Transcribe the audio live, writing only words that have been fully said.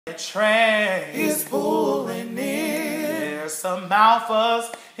The train is pulling in. There's some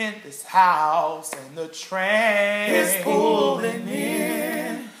alphas in this house, and the train is pulling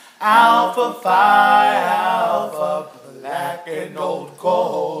in. Alpha Phi Alpha, black and old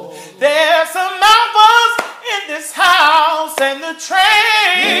gold. There's some alphas in this house, and the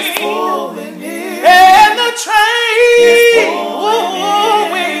train is pulling in. And the train is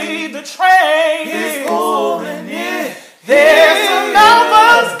pulling in. The train is pulling in. There's some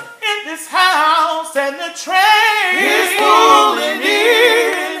alphas in this house, and the train is pulling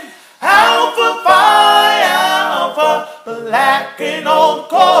in. Alpha Phi Alpha, black and old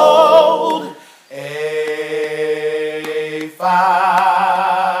gold. A Phi,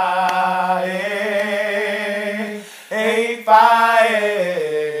 A Phi, A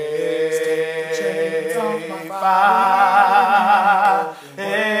Phi,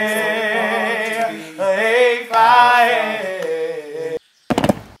 A Phi.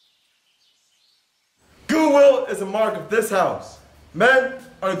 Goodwill is a mark of this house. Men,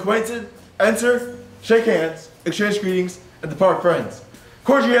 unacquainted, enter, shake hands, exchange greetings, and depart friends.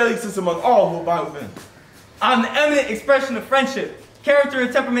 Cordiality exists among all who abide within. I'm the eminent expression of friendship. Character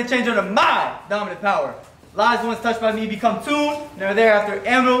and temperament change under my dominant power. Lives once touched by me become tuned, and are thereafter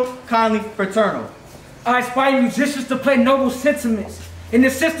amiable, kindly, fraternal. I inspire musicians to play noble sentiments and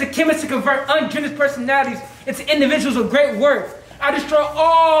assist the chemists to convert ungenerous personalities into individuals of great worth. I destroy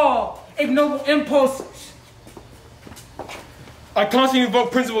all ignoble impulses. I constantly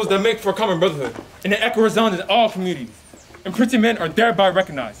invoke principles that make for a common brotherhood, and the echo resounds in all communities. Imprinted men are thereby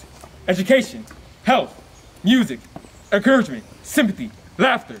recognized. Education, health, music, encouragement, sympathy,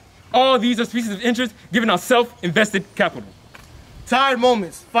 laughter. All these are species of interest given our self-invested capital. Tired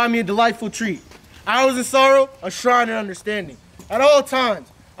moments find me a delightful treat. Hours in sorrow, a shrine in understanding. At all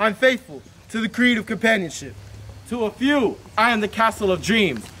times, I'm faithful to the creed of companionship. To a few, I am the castle of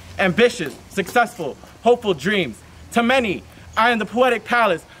dreams, ambitious, successful, hopeful dreams. To many, I am the poetic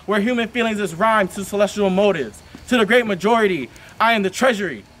palace where human feelings is rhymed to celestial motives. To the great majority, I am the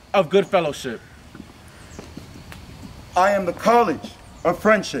treasury of good fellowship. I am the college of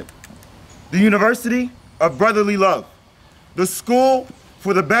friendship, the university of brotherly love, the school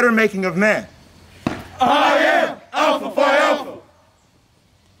for the better making of man. I am Alpha Phi Alpha.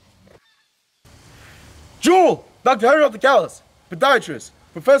 Jewel, Dr. Henry Callis, podiatrist,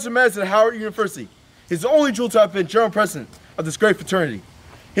 professor of medicine at Howard University. He's the only Jewel to have been general president of this great fraternity.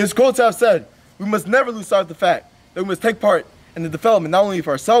 His quotes have said, "We must never lose sight of the fact that we must take part in the development not only of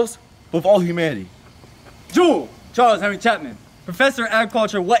ourselves, but of all humanity." Jewel, Charles Henry Chapman, professor of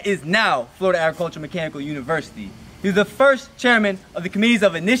agriculture at what is now Florida Agricultural Mechanical University. He was the first chairman of the committees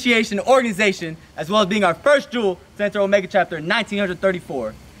of initiation and organization, as well as being our first Jewel to enter Omega chapter in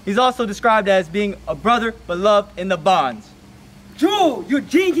 1934. He's also described as being a brother beloved in the bonds. Jewel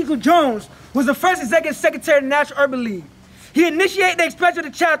Eugene Kinkle Jones was the first executive secretary of the National Urban League. He initiated the expansion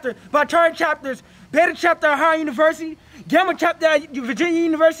of the chapter by charting chapters, Beta chapter at Howard University, Gamma chapter at Virginia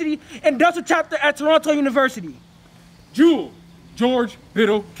University, and Delta chapter at Toronto University. Jewel George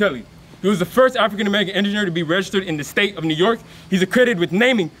Biddle Kelly. He was the first African-American engineer to be registered in the state of New York. He's accredited with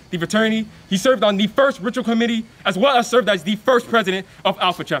naming the fraternity. He served on the first ritual committee, as well as served as the first president of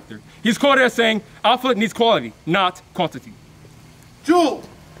Alpha chapter. He's quoted as saying, "Alpha needs quality, not quantity." Jewel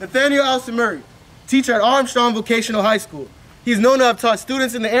Nathaniel Alston Murray, teacher at Armstrong Vocational High School. He is known to have taught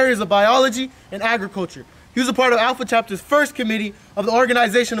students in the areas of biology and agriculture. He was a part of Alpha chapter's first committee of the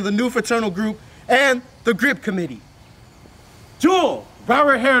organization of the new fraternal group and the GRIP committee. Jewel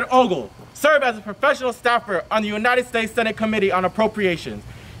Robert Herod Ogle served as a professional staffer on the United States Senate Committee on Appropriations.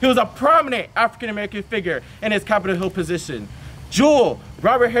 He was a prominent African-American figure in his Capitol Hill position. Jewel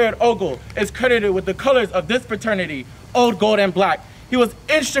Robert Herod Ogle is credited with the colors of this fraternity, old, gold, and black. He was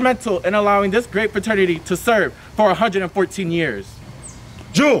instrumental in allowing this great fraternity to serve for 114 years.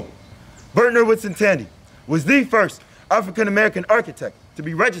 Jewel Bertner Whitson Tandy was the first African-American architect to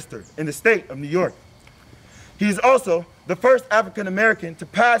be registered in the state of New York. He is also the first African-American to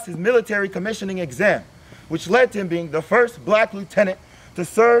pass his military commissioning exam, which led to him being the first black lieutenant to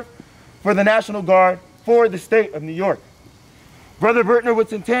serve for the National Guard for the state of New York. Brother Bertner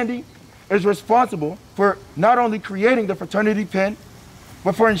Whitson Tandy is responsible for not only creating the fraternity pin,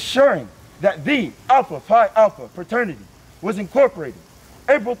 but for ensuring that the Alpha Phi Alpha fraternity was incorporated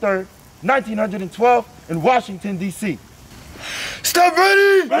April 3rd, 1912 in Washington, D.C. Step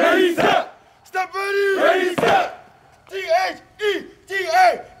ready! Ready, set! Step ready! Ready, set!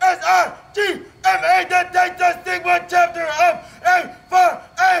 Theta, the Theta Sigma chapter of A Phi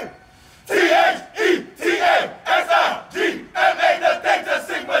A. Theta, the Theta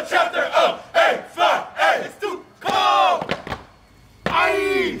Sigma chapter of A Phi A. It's too cold!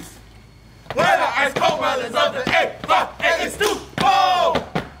 Aye! ice cold brothers of the A-F-A-S-2-O.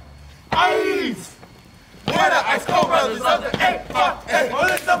 Ice. We're the ice cold brothers of the A-F-A.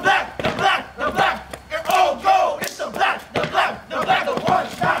 Well, it's the black, the black, the black. They're all gold. It's the black, the black, the black. The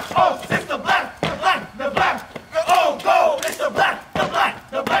 1-9-0-6, the black, the black, the black. They're all gold. It's the black, the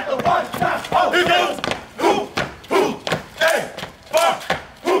black, the black. The 1-9-0-6. It goes.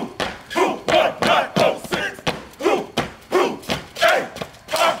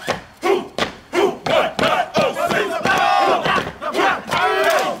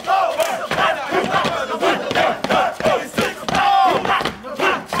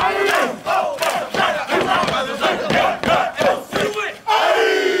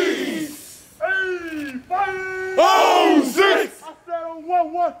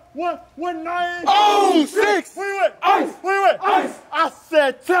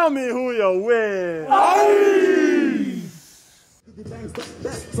 Tell me who you with.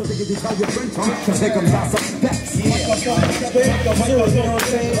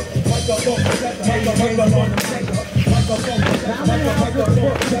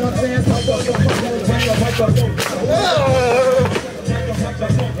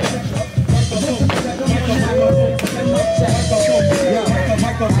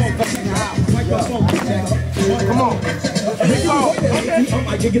 Come on.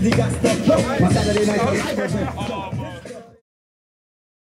 My giggity got stuck. My Saturday night.